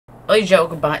Ladies and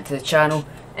gentlemen, welcome back to the channel.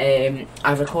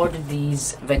 I've recorded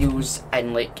these videos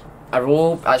in like a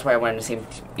row, that's why I'm wearing the same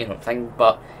thing,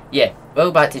 but yeah,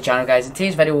 welcome back to the channel guys. In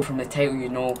today's video, from the title you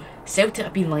know, Celtic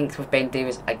have been linked with Ben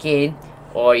Davies again,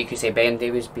 or you could say Ben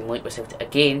Davies been linked with Celtic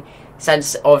again,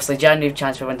 since obviously January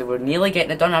transfer window we're nearly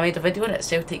getting it done. I made a video on it.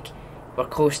 Celtic were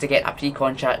close to getting a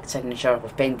pre-contract signature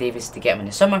with Ben Davies to get him in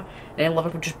the summer, and then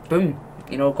Liverpool just boom,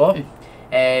 got him.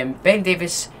 Ben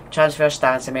Davies transfer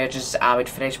stance emerges amid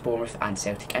fresh Bournemouth and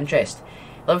Celtic interest.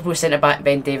 Liverpool centre-back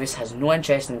Ben Davies has no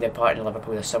interest in departing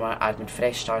Liverpool this summer, amid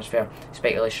fresh transfer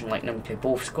speculation linking him to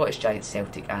both Scottish giants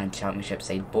Celtic and Championship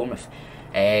side Bournemouth.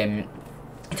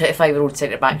 25-year-old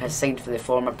centre-back has signed for the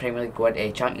former Premier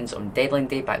League champions on deadline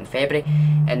day back in February,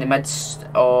 in the midst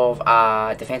of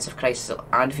a defensive crisis at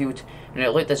Anfield, and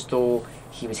it looked as though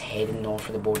he was heading north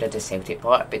for the border to Celtic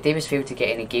Park. But Davies failed to get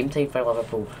any game time for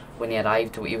Liverpool when he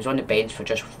arrived. He was on the bench for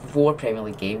just 4 Premier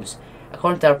League games.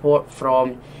 According to a report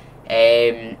from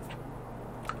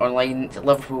online,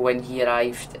 Liverpool when he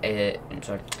arrived,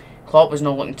 Klopp was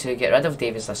not looking to get rid of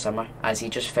Davies this summer, as he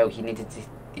just felt he needed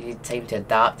time to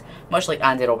adapt, much like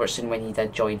Andy Robertson when he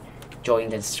did joined in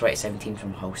 2017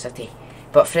 from Hull City.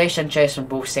 But fresh interest from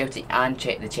both Celtic and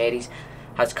the Cherries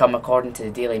has come, according to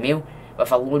the Daily Mail,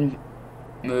 with a loan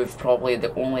move probably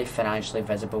the only financially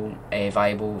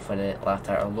viable for the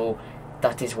latter, although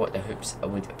that is what the Hoops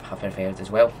would have preferred as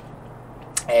well.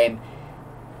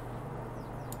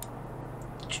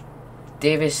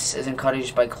 Davies is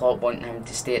encouraged by Klopp wanting him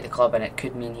to stay at the club, and it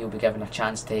could mean he'll be given a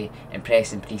chance to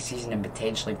impress in pre-season and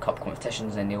potentially cup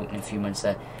competitions in the opening few months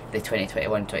of the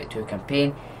 2021-22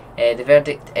 campaign. The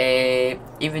verdict,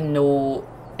 even though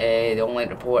the online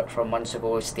report from months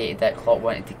ago stated that Klopp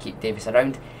wanted to keep Davies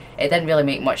around, it didn't really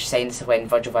make much sense when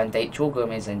Virgil van Dijk, Joe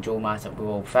Gomez and Joe Matip will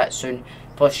all fit soon.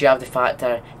 Plus you have the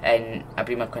factor in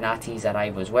Ibrahima Konaté's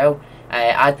arrival as well.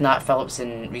 Add Nat Phillips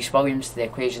and Rhys Williams to the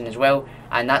equation as well,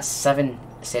 and that's 7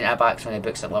 centre-backs on the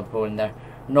books at Liverpool, and they're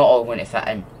not all going to fit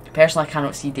in. Personally, I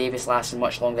cannot see Davies lasting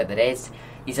much longer at the Reds.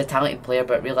 He's a talented player,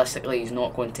 but realistically he's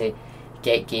not going to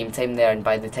get game time there, and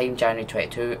by the time January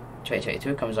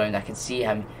 2022 comes around, I can see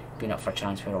him being up for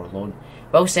transfer or loan.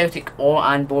 Will Celtic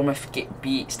and Bournemouth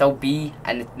still be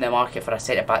in the market for a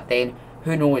centre-back then?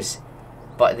 Who knows?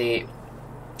 But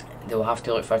they'll have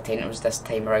to look for tentatives this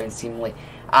time around, seemingly.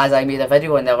 As I made a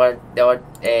video and they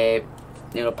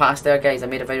were past there guys, I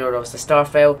made a video on obviously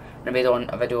Starfell, and I made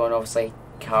a video on obviously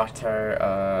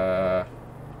Carter,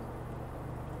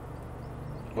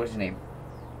 what's his name?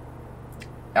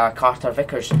 Carter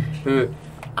Vickers, who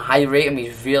I rate him.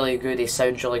 He's really good, he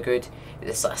sounds really good.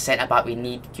 This a centre back we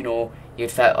need, you'd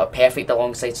fit perfect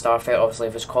alongside Starfelt, obviously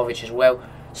Vuskovic as well.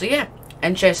 So yeah,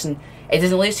 interesting. It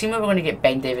doesn't really seem like we're going to get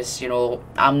Ben Davies.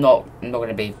 I'm not going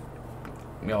to be,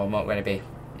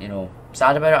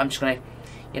 sad about it. I'm just going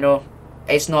to,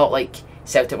 it's not like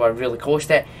Celtic were really close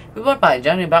to it. We were back in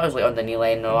January, but it was like under Neil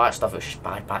and all that stuff. It was just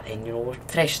bad back then, we're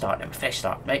fresh start,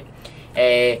 right?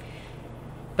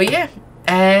 But yeah.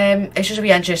 It's just a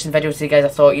wee interesting video today guys. I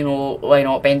thought, why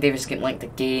not, Ben Davies getting linked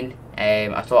again.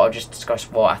 I thought I'd just discuss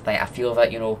what I feel of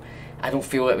it. I don't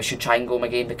feel that we should try and go him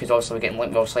again, because obviously we're getting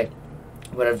linked, obviously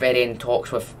we're very in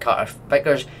talks with Carter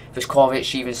Vickers,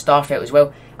 Vuskovic, even Starfelt as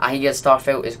well. I hear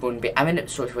Starfelt is going to be imminent,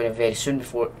 so it's going to be very soon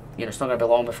before, it's not going to be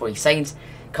long before he signs.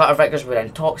 Carter Vickers, we're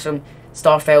in talks with him.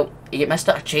 Starfelt, he get missed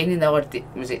out of training the other day,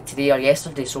 was it today or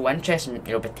yesterday, so interesting,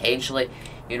 potentially,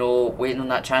 waiting on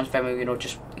that transfer,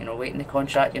 just, waiting the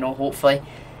contract, hopefully.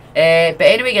 But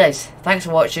anyway guys, thanks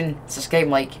for watching, subscribe,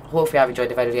 like, hopefully I've enjoyed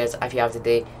the video guys. If you have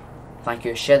today, thank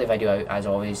you, share the video out as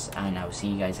always, and I will see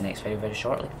you guys in the next video very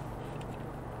shortly.